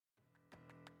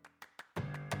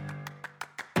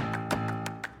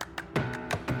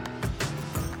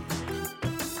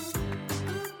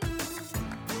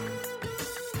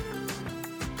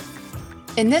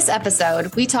In this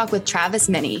episode, we talk with Travis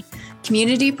Minnie,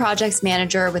 Community Projects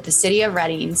Manager with the City of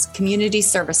Reading's Community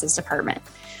Services Department.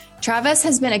 Travis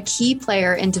has been a key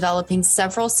player in developing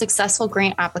several successful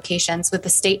grant applications with the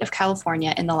state of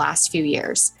California in the last few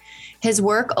years. His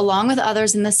work, along with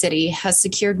others in the city, has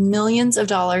secured millions of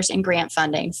dollars in grant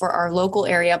funding for our local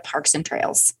area parks and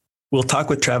trails. We'll talk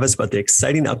with Travis about the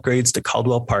exciting upgrades to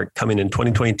Caldwell Park coming in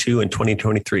 2022 and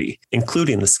 2023,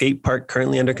 including the skate park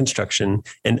currently under construction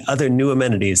and other new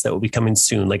amenities that will be coming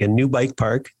soon, like a new bike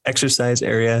park, exercise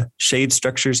area, shade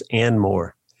structures, and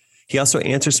more. He also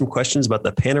answers some questions about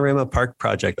the Panorama Park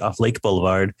project off Lake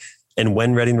Boulevard and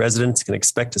when Reading residents can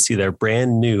expect to see their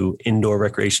brand new indoor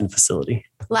recreation facility.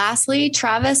 Lastly,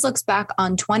 Travis looks back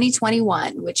on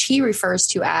 2021, which he refers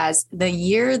to as the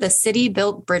year the city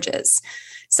built bridges.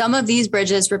 Some of these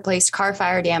bridges replaced car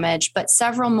fire damage, but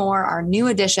several more are new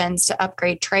additions to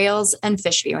upgrade trails and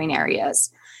fish viewing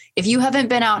areas. If you haven't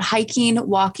been out hiking,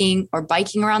 walking, or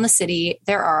biking around the city,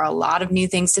 there are a lot of new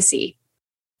things to see.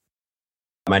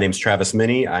 My name is Travis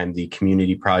Minnie. I'm the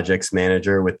Community Projects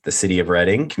Manager with the City of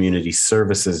Reading Community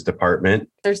Services Department.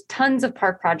 There's tons of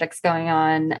park projects going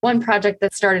on. One project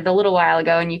that started a little while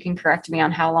ago, and you can correct me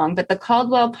on how long, but the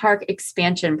Caldwell Park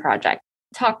Expansion Project.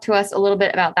 Talk to us a little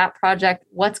bit about that project.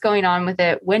 What's going on with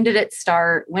it? When did it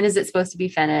start? When is it supposed to be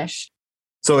finished?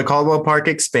 So the Caldwell Park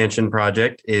Expansion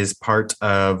Project is part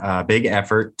of a big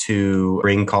effort to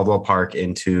bring Caldwell Park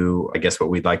into, I guess, what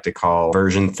we'd like to call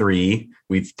version 3.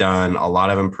 We've done a lot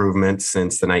of improvements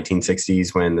since the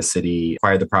 1960s when the city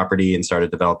acquired the property and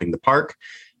started developing the park.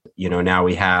 Now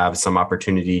we have some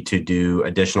opportunity to do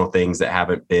additional things that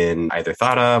haven't been either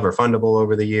thought of or fundable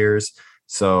over the years.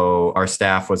 So our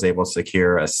staff was able to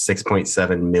secure a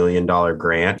 $6.7 million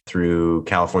grant through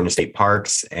California State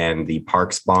Parks and the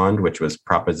Parks Bond, which was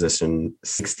Proposition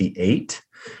 68.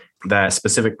 That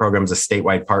specific program is a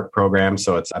statewide park program.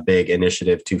 So it's a big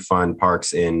initiative to fund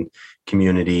parks in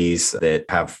communities that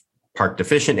have park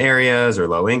deficient areas or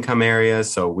low income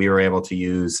areas. So we were able to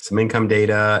use some income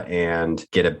data and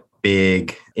get a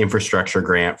big infrastructure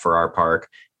grant for our park.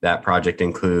 That project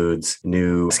includes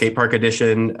new skate park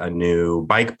addition, a new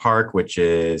bike park, which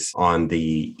is on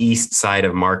the east side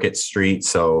of Market Street.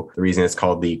 So the reason it's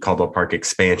called the Caldwell Park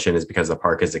Expansion is because the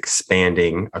park is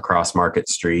expanding across Market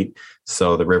Street.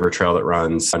 So the river trail that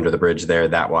runs under the bridge there,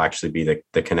 that will actually be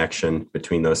the connection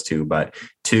between those two. But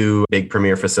two big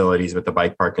premier facilities with the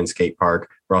bike park and skate park.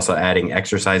 We're also adding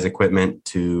exercise equipment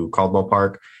to Caldwell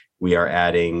Park. We are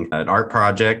adding an art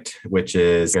project, which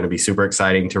is going to be super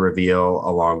exciting to reveal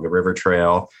along the river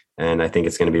trail. And I think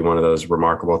it's going to be one of those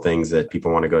remarkable things that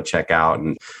people want to go check out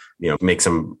and, make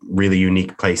some really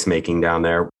unique placemaking down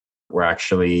there. We're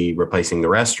actually replacing the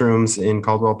restrooms in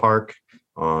Caldwell Park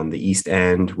on the east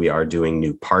end. We are doing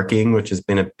new parking, which has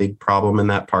been a big problem in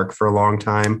that park for a long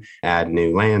time. Add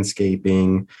new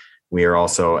landscaping. We are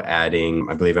also adding,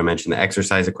 I believe I mentioned the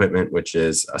exercise equipment, which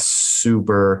is a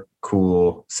super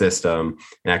cool system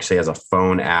and actually has a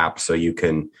phone app so you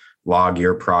can log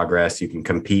your progress. You can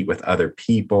compete with other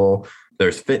people.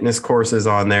 There's fitness courses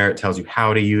on there. It tells you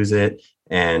how to use it.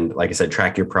 And like I said,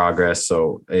 track your progress.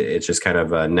 So it's just kind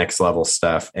of next level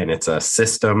stuff. And it's a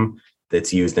system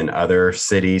that's used in other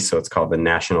cities. So it's called the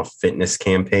National Fitness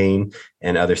Campaign.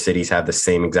 And other cities have the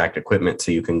same exact equipment.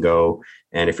 So you can go,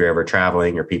 and if you're ever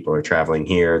traveling or people are traveling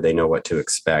here, they know what to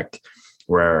expect.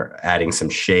 We're adding some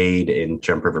shade in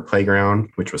Jump River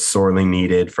Playground, which was sorely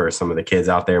needed for some of the kids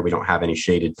out there. We don't have any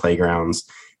shaded playgrounds.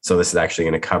 So this is actually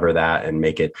going to cover that and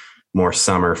make it more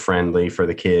summer friendly for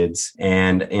the kids.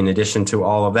 And in addition to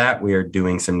all of that, we are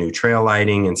doing some new trail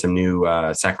lighting and some new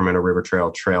Sacramento River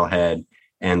Trail trailhead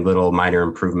and little minor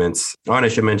improvements. Oh, and I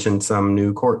should mention some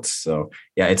new courts. So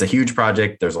yeah, it's a huge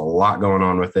project. There's a lot going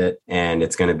on with it. And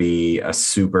it's going to be a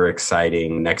super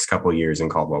exciting next couple of years in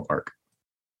Caldwell Park.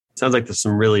 Sounds like there's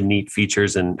some really neat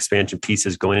features and expansion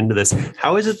pieces going into this.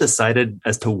 How is it decided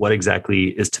as to what exactly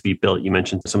is to be built? You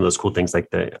mentioned some of those cool things like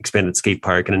the expanded skate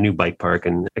park and a new bike park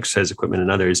and exercise equipment and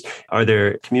others. Are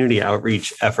there community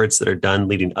outreach efforts that are done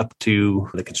leading up to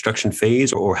the construction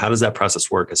phase, or how does that process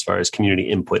work as far as community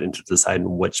input into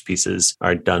deciding which pieces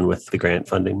are done with the grant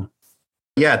funding?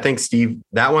 Yeah, thanks, Steve.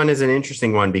 That one is an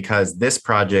interesting one because this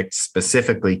project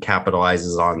specifically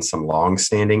capitalizes on some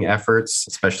long-standing efforts,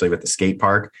 especially with the skate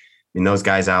park. I mean, those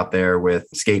guys out there with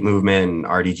Skate Movement and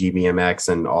RDG BMX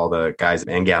and all the guys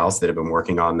and gals that have been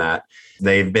working on that,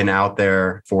 they've been out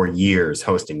there for years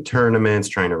hosting tournaments,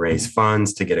 trying to raise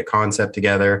funds to get a concept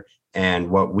together. And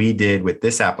what we did with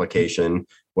this application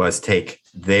was take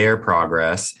their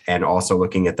progress and also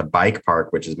looking at the bike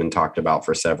park, which has been talked about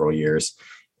for several years,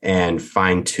 and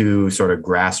find two sort of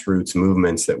grassroots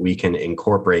movements that we can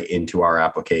incorporate into our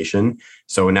application.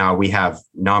 So now we have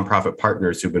nonprofit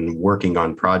partners who've been working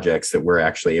on projects that we're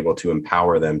actually able to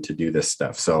empower them to do this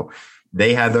stuff. So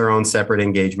they had their own separate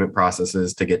engagement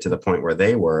processes to get to the point where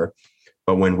they were.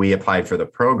 But when we applied for the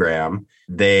program,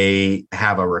 they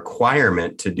have a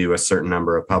requirement to do a certain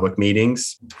number of public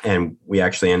meetings. And we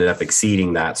actually ended up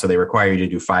exceeding that. So they require you to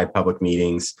do 5 public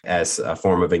meetings as a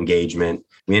form of engagement.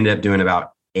 We ended up doing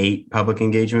about 8 public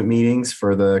engagement meetings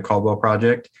for the Caldwell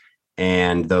project.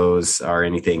 And those are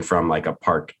anything from like a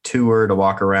park tour to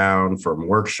walk around, from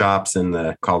workshops in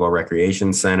the Caldwell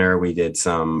Recreation Center. We did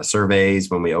some surveys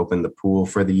when we opened the pool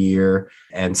for the year.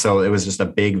 And so it was just a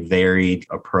big, varied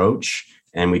approach.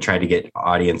 And we tried to get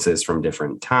audiences from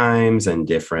different times and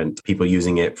different people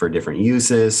using it for different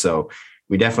uses. So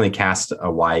we definitely cast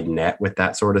a wide net with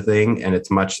that sort of thing. And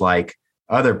it's much like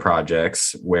other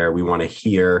projects where we want to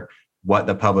hear what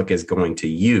the public is going to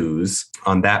use.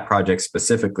 On that project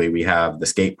specifically, we have the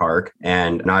skate park,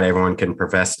 and not everyone can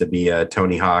profess to be a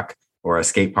Tony Hawk or a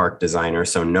skate park designer.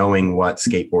 So knowing what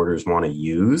skateboarders want to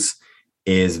use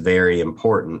is very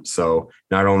important. So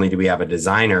not only do we have a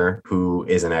designer who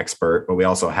is an expert, but we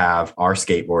also have our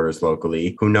skateboarders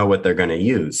locally who know what they're going to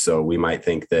use. So we might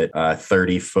think that a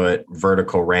 30-foot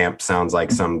vertical ramp sounds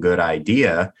like some good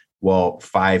idea. Well,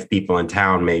 5 people in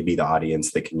town may be the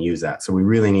audience that can use that. So we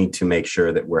really need to make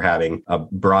sure that we're having a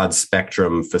broad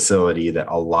spectrum facility that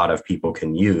a lot of people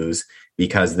can use,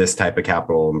 because this type of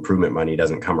capital improvement money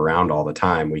doesn't come around all the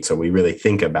time. So we really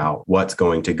think about what's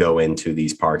going to go into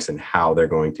these parks and how they're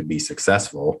going to be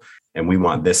successful. And we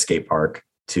want this skate park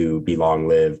to be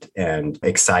long-lived and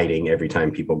exciting every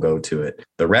time people go to it.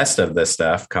 The rest of the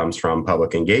stuff comes from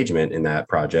public engagement in that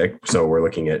project. So we're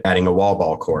looking at adding a wall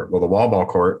ball court. Well, the wall ball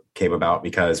court came about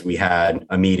because we had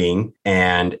a meeting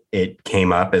and it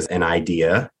came up as an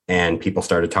idea, and people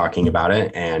started talking about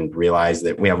it and realized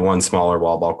that we have one smaller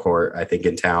wall ball court, I think,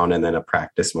 in town, and then a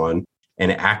practice one. And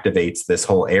it activates this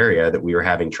whole area that we were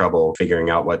having trouble figuring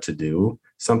out what to do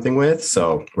something with.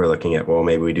 So we're looking at, well,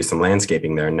 maybe we do some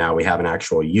landscaping there. Now we have an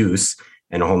actual use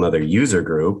and a whole nother user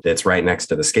group that's right next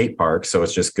to the skate park. So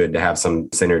it's just good to have some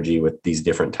synergy with these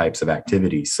different types of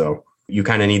activities. So you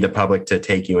kind of need the public to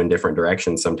take you in different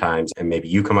directions sometimes. And maybe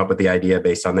you come up with the idea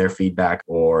based on their feedback,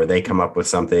 or they come up with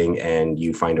something and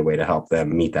you find a way to help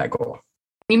them meet that goal.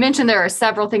 You mentioned there are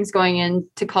several things going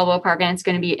into Caldwell Park, and it's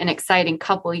going to be an exciting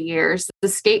couple of years. The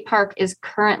skate park is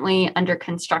currently under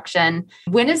construction.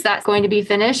 When is that going to be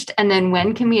finished? And then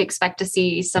when can we expect to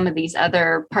see some of these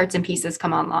other parts and pieces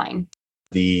come online?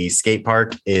 The skate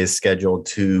park is scheduled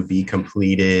to be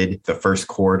completed the first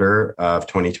quarter of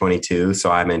 2022.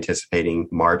 So I'm anticipating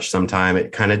March sometime.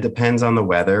 It kind of depends on the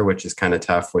weather, which is kind of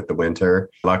tough with the winter.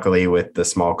 Luckily, with the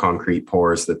small concrete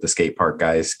pours that the skate park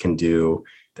guys can do,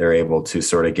 they're able to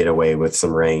sort of get away with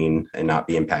some rain and not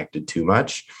be impacted too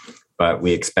much. But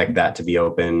we expect that to be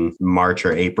open March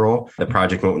or April. The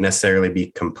project won't necessarily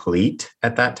be complete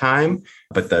at that time,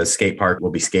 but the skate park will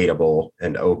be skatable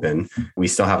and open. We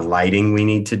still have lighting we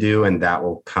need to do, and that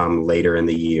will come later in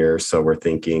the year. So we're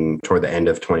thinking toward the end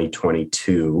of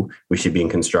 2022, we should be in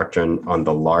construction on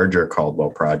the larger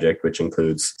Caldwell project, which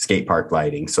includes skate park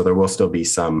lighting. So there will still be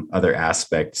some other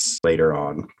aspects later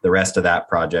on. The rest of that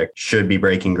project should be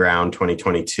breaking ground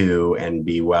 2022 and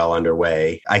be well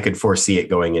underway. I could foresee it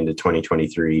going into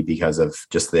 2023 because of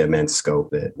just the immense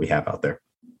scope that we have out there.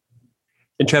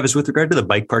 And Travis, with regard to the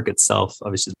bike park itself,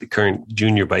 obviously the current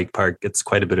junior bike park gets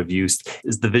quite a bit of use.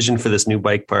 Is the vision for this new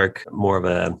bike park more of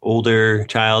an older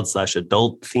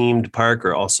child/adult themed park,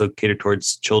 or also catered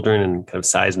towards children and kind of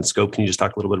size and scope? Can you just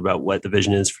talk a little bit about what the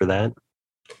vision is for that?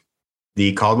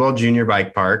 The Caldwell Junior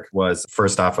Bike Park was,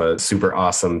 first off, a super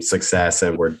awesome success,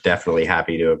 and we're definitely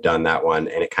happy to have done that one.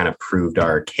 And it kind of proved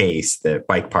our case that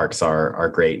bike parks are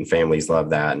great and families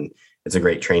love that. And it's a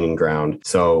great training ground.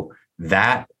 So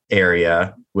that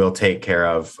area will take care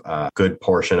of a good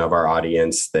portion of our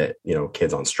audience that,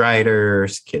 kids on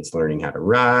striders, kids learning how to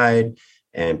ride,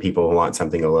 and people who want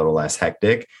something a little less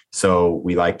hectic. So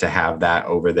we like to have that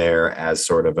over there as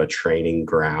sort of a training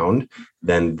ground.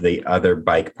 Then the other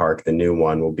bike park, the new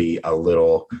one, will be a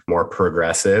little more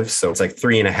progressive. So it's like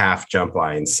 3.5 jump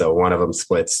lines. So one of them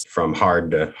splits from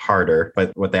hard to harder.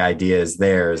 But what the idea is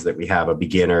there is that we have a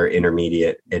beginner,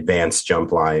 intermediate, advanced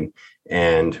jump line,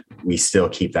 and we still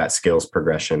keep that skills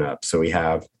progression up. So we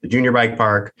have the junior bike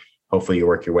park. Hopefully you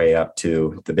work your way up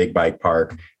to the big bike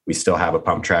park. We still have a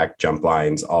pump track, jump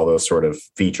lines, all those sort of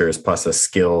features, plus a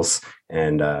skills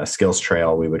and skills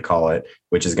trail, we would call it,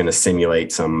 which is going to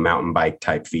simulate some mountain bike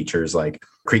type features like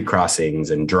creek crossings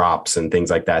and drops and things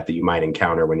like that you might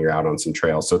encounter when you're out on some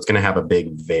trails. So it's going to have a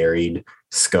big varied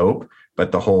scope,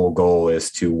 but the whole goal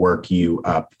is to work you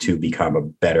up to become a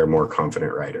better, more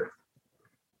confident rider.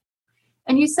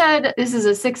 And you said this is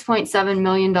a $6.7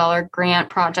 million grant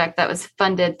project that was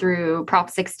funded through Prop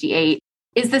 68.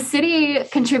 Is the city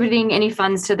contributing any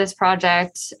funds to this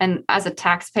project? And as a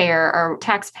taxpayer, are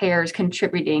taxpayers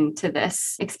contributing to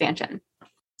this expansion?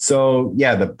 So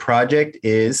yeah, the project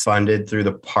is funded through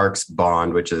the Parks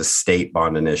Bond, which is a state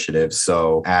bond initiative.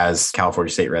 So as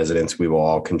California state residents, we will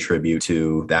all contribute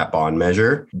to that bond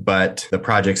measure. But the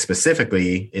project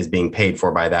specifically is being paid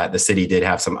for by that. The city did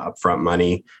have some upfront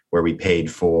money where we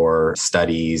paid for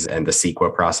studies and the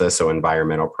CEQA process, so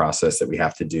environmental process that we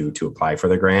have to do to apply for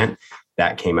the grant.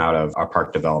 That came out of our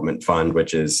park development fund,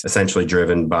 which is essentially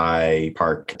driven by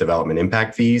park development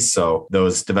impact fees. So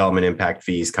those development impact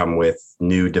fees come with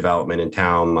new development in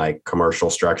town, like commercial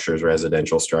structures,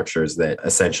 residential structures that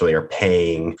essentially are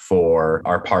paying for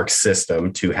our park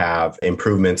system to have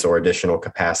improvements or additional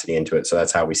capacity into it. So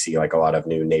that's how we see like a lot of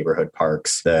new neighborhood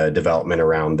parks. The development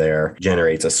around there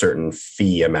generates a certain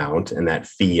fee amount, and that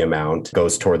fee amount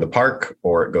goes toward the park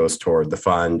or it goes toward the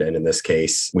fund. And in this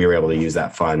case, we were able to use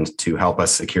that fund to help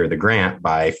us secure the grant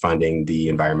by funding the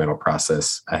environmental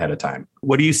process ahead of time.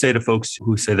 What do you say to folks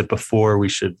who say that before we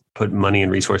should put money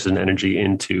and resources and energy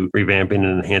into revamping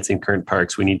and enhancing current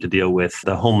parks, we need to deal with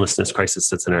the homelessness crisis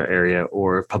that's in our area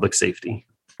or public safety?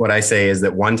 What I say is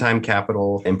that one-time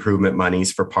capital improvement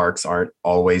monies for parks aren't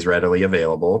always readily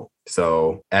available.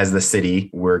 So as the city,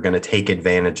 we're going to take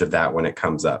advantage of that when it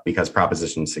comes up because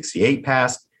Proposition 68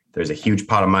 passed. There's a huge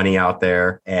pot of money out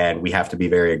there, and we have to be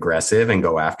very aggressive and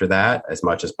go after that as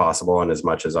much as possible and as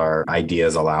much as our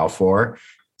ideas allow for.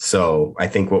 So I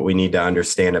think what we need to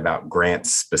understand about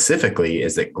grants specifically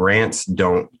is that grants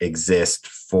don't exist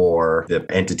for the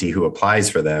entity who applies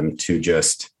for them to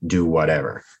just do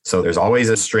whatever. So there's always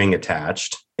a string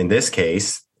attached. In this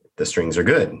case, the strings are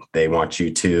good. They want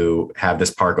you to have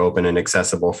this park open and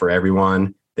accessible for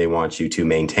everyone. They want you to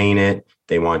maintain it.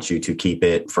 They want you to keep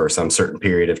it for some certain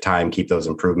period of time, keep those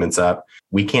improvements up.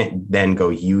 We can't then go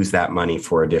use that money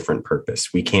for a different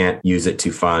purpose. We can't use it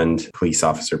to fund police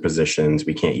officer positions.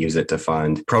 We can't use it to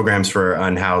fund programs for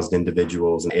unhoused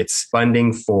individuals. It's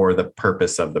funding for the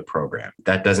purpose of the program.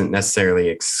 That doesn't necessarily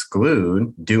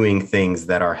exclude doing things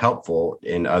that are helpful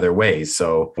in other ways.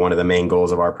 So one of the main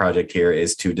goals of our project here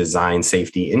is to design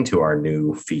safety into our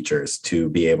new features, to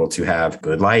be able to have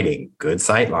good lighting, good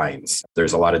sight lines.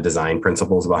 There's a lot of design principles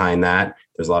behind that.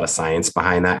 There's a lot of science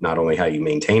behind that, not only how you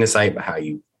maintain a site, but how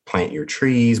you plant your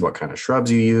trees, what kind of shrubs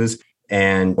you use.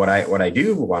 And what I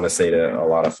do want to say to a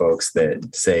lot of folks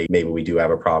that say maybe we do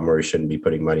have a problem or we shouldn't be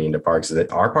putting money into parks is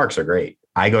that our parks are great.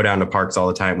 I go down to parks all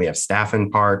the time. We have staff in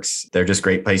parks. They're just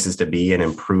great places to be, and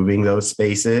improving those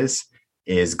spaces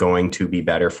is going to be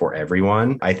better for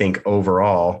everyone. I think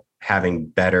overall, having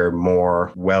better,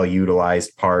 more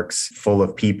well-utilized parks full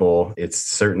of people, it's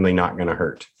certainly not going to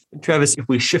hurt. Travis, if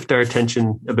we shift our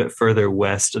attention a bit further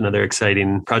west, another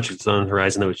exciting project that's on the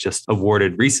horizon that was just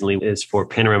awarded recently is for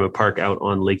Panorama Park out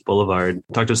on Lake Boulevard.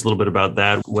 Talk to us a little bit about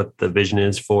that, what the vision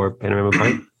is for Panorama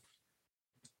Park.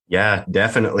 Yeah,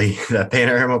 definitely. The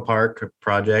Panorama Park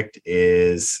project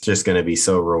is just going to be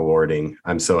so rewarding.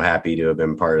 I'm so happy to have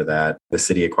been part of that. The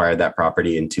city acquired that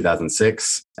property in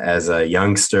 2006. As a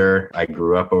youngster, I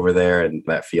grew up over there, and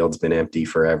that field's been empty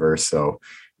forever. So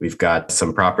we've got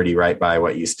some property right by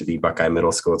what used to be Buckeye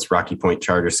Middle School. It's Rocky Point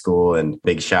Charter School, and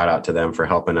big shout out to them for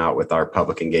helping out with our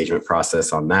public engagement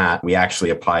process on that. We actually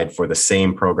applied for the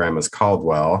same program as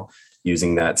Caldwell,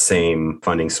 using that same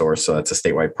funding source. So it's a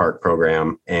statewide park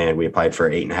program. And we applied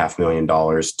for $8.5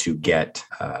 million to get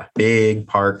a big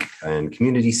park and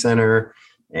community center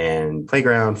and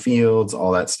playground, fields,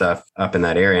 all that stuff up in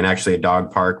that area. And actually a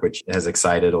dog park, which has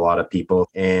excited a lot of people.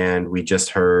 And we just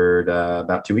heard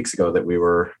about 2 weeks ago that we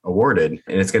were awarded.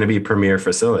 And it's going to be premier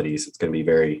facilities. It's going to be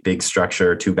very big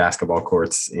structure, 2 basketball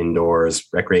courts indoors,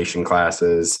 recreation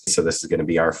classes. So this is going to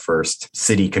be our first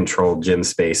city-controlled gym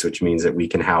space, which means that we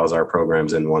can house our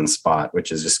programs in one spot, which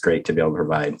is just great to be able to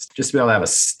provide. Just to be able to have a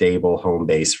stable home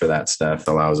base for that stuff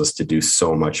allows us to do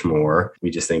so much more.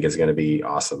 We just think it's going to be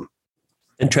awesome.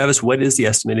 And Travis, what is the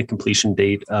estimated completion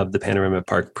date of the Panorama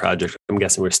Park project? I'm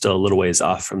guessing we're still a little ways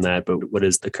off from that, but what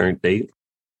is the current date?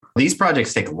 These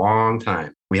projects take a long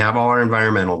time. We have all our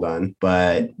environmental done,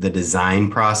 but the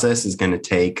design process is going to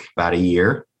take about a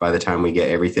year. by the time we get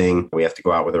everything, we have to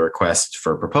go out with a request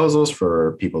for proposals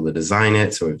for people to design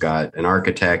it. So we've got an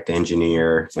architect,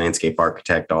 engineer, landscape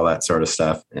architect, all that sort of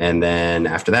stuff. And then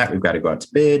after that, we've got to go out to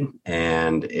bid,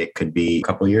 and it could be a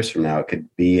couple of years from now. It could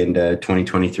be into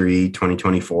 2023,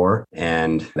 2024.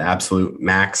 And the absolute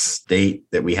max date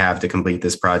that we have to complete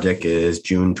this project is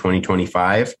June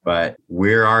 2025. But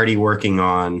we're already working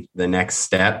on the next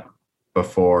step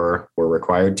before we're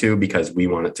required to, because we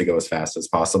want it to go as fast as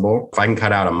possible. If I can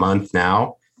cut out a month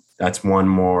now, that's one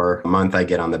more month I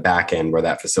get on the back end where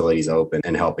that facility is open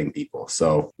and helping people.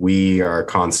 So we are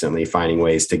constantly finding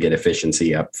ways to get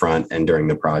efficiency up front and during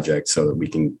the project so that we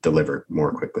can deliver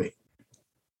more quickly.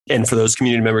 And for those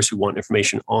community members who want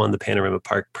information on the Panorama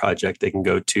Park project, they can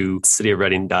go to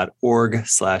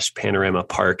cityofreading.org/Panorama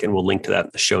Park, and we'll link to that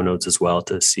in the show notes as well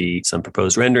to see some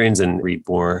proposed renderings and read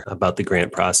more about the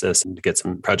grant process and to get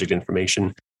some project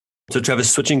information. So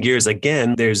Travis, switching gears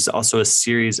again, there's also a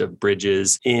series of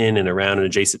bridges in and around and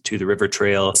adjacent to the river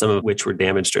trail, some of which were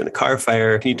damaged during the Carr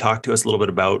fire. Can you talk to us a little bit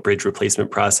about bridge replacement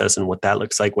process and what that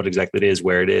looks like, what exactly it is,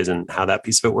 where it is, and how that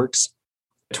piece of it works?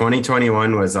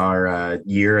 2021 was our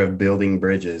year of building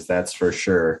bridges, that's for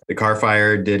sure. The Carr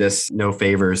fire did us no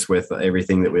favors with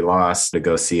everything that we lost. To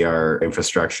go see our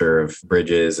infrastructure of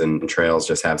bridges and trails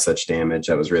just have such damage,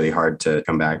 that was really hard to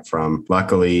come back from.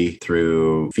 Luckily,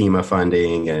 through FEMA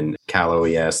funding and Cal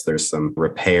OES, there's some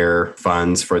repair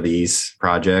funds for these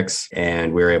projects,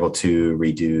 and we were able to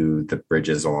redo the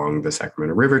bridges along the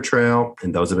Sacramento River Trail.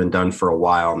 And those have been done for a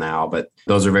while now, but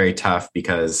those are very tough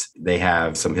because they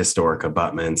have some historic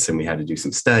abutments, and we had to do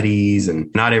some studies,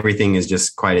 and not everything is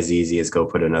just quite as easy as go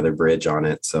put another bridge on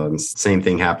it. So the same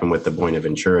thing happened with the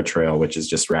Buenaventura Trail, which is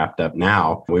just wrapped up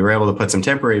now. We were able to put some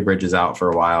temporary bridges out for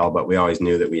a while, but we always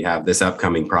knew that we'd have this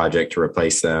upcoming project to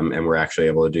replace them. And we're actually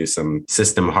able to do some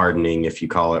system hardening, if you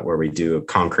call it, where we do a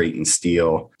concrete and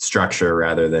steel structure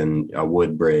rather than a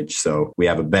wood bridge. So we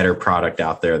have a better product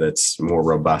out there that's more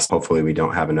robust. Hopefully we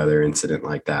don't have another incident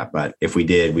like that. But if we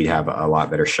did, we'd have a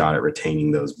lot better shot at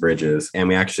retaining those bridges.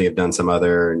 And we actually have done some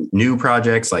other new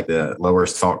projects, like the Lower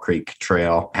Salt Creek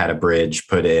Trail had a bridge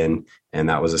put in, and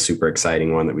that was a super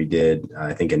exciting one that we did,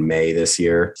 I think, in May this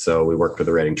year. So we worked with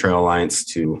the Reading Trail Alliance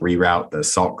to reroute the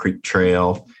Salt Creek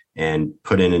Trail and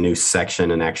put in a new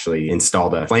section and actually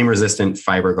installed a flame-resistant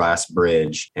fiberglass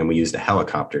bridge. And we used a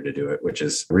helicopter to do it, which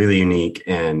is really unique.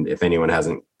 And if anyone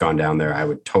hasn't gone down there, I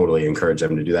would totally encourage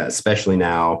them to do that, especially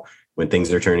now when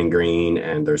things are turning green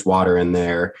and there's water in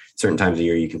there. Certain times of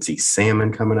year, you can see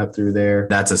salmon coming up through there.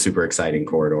 That's a super exciting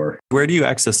corridor. Where do you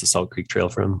access the Salt Creek Trail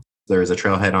from? There's a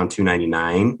trailhead on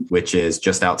 299, which is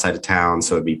just outside of town.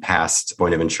 So it'd be past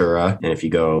Buenaventura. And if you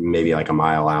go maybe like a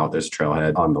mile out, there's a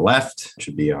trailhead on the left. It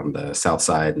should be on the south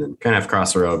side and then kind of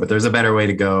across the road. But there's a better way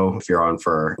to go if you're on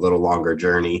for a little longer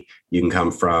journey. You can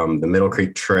come from the Middle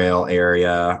Creek Trail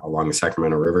area along the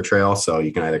Sacramento River Trail. So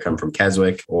you can either come from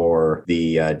Keswick or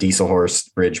the Diesel Horse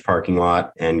Bridge parking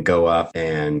lot and go up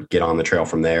and get on the trail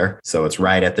from there. So it's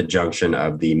right at the junction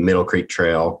of the Middle Creek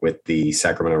Trail with the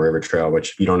Sacramento River Trail,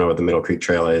 which if you don't know what the Middle Creek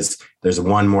Trail is, there's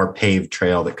one more paved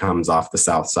trail that comes off the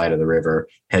south side of the river,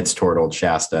 heads toward Old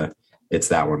Shasta. It's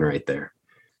that one right there.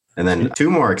 And then two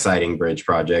more exciting bridge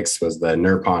projects was the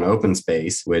Nurpon Open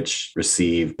Space, which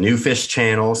received new fish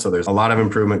channel. So there's a lot of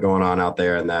improvement going on out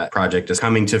there, and that project is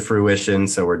coming to fruition.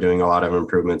 So we're doing a lot of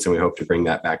improvements, and we hope to bring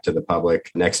that back to the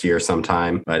public next year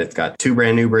sometime. But it's got two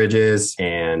brand new bridges,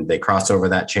 and they cross over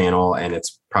that channel, and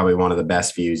it's probably one of the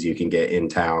best views you can get in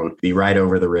town. Be right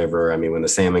over the river. I mean, when the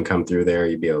salmon come through there,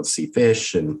 you'd be able to see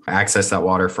fish and access that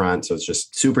waterfront. So it's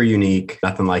just super unique.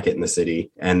 Nothing like it in the city.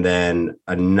 And then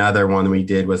another one we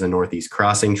did was a Northeast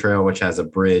Crossing Trail, which has a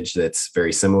bridge that's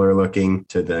very similar looking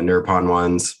to the Nurpon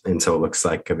ones. And so it looks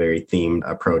like a very themed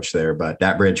approach there. But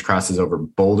that bridge crosses over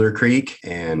Boulder Creek.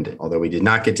 And although we did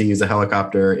not get to use a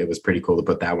helicopter, it was pretty cool to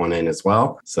put that one in as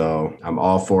well. So I'm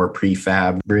all for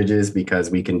prefab bridges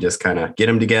because we can just kind of get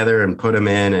them together and put them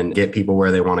in and get people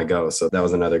where they want to go. So that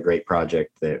was another great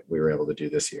project that we were able to do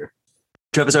this year.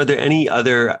 Travis, are there any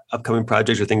other upcoming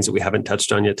projects or things that we haven't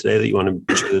touched on yet today that you want to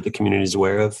be sure that the community is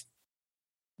aware of?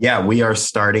 Yeah, we are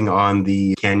starting on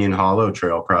the Canyon Hollow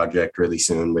Trail project really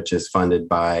soon, which is funded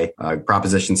by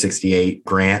Proposition 68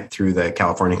 grant through the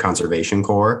California Conservation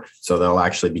Corps. So they'll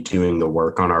actually be doing the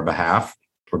work on our behalf.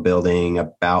 We're building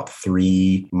about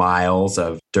 3 miles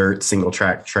of dirt single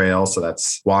track trail. So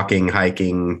that's walking,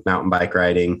 hiking, mountain bike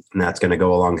riding, and that's going to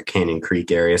go along the Canyon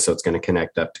Creek area. So it's going to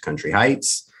connect up to Country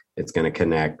Heights. It's going to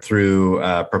connect through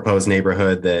a proposed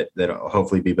neighborhood that'll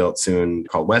hopefully be built soon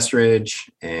called Westridge,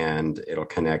 and it'll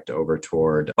connect over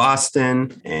toward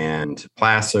Boston and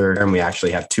Placer. And we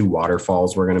actually have 2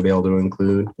 waterfalls we're going to be able to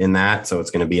include in that. So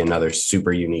it's going to be another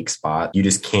super unique spot. You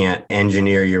just can't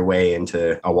engineer your way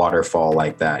into a waterfall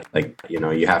like that.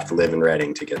 You have to live in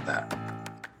Reading to get that.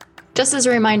 Just as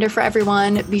a reminder for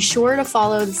everyone, be sure to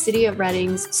follow the City of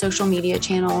Reading's social media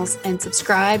channels and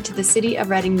subscribe to the City of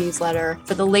Reading newsletter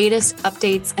for the latest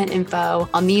updates and info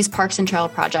on these parks and trail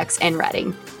projects in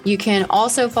Reading. You can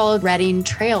also follow Reading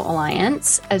Trail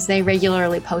Alliance as they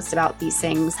regularly post about these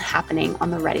things happening on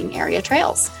the Reading area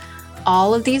trails.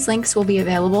 All of these links will be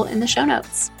available in the show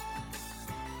notes.